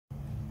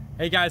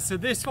Hey guys, so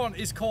this one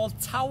is called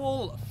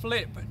Towel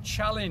Flip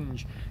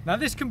Challenge. Now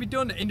this can be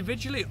done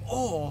individually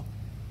or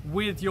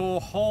with your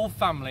whole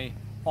family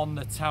on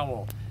the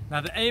towel.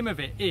 Now the aim of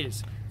it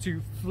is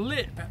to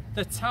flip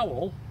the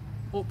towel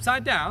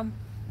upside down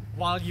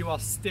while you are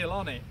still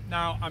on it.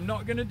 Now I'm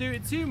not going to do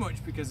it too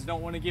much because I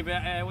don't want to give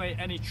away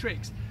any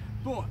tricks,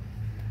 but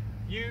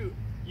you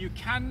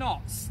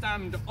cannot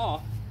stand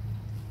up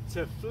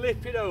to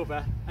flip it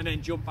over and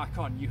then jump back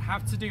on. You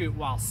have to do it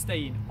while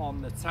staying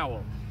on the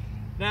towel.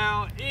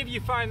 Now, if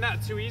you find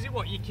that too easy,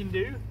 what you can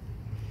do,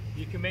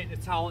 you can make the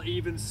towel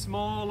even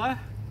smaller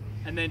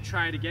and then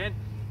try it again.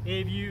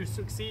 If you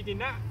succeed in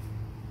that,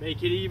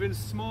 make it even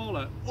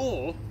smaller.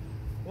 Or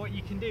what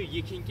you can do,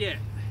 you can get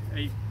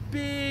a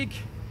big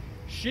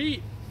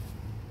sheet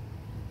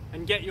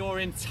and get your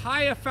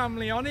entire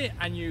family on it,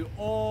 and you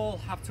all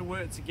have to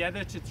work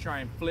together to try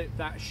and flip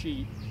that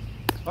sheet.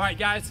 All right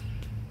guys,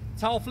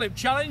 towel flip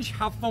challenge,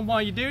 have fun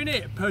while you're doing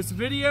it. Post a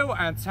video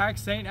and tag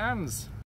St. Anne's.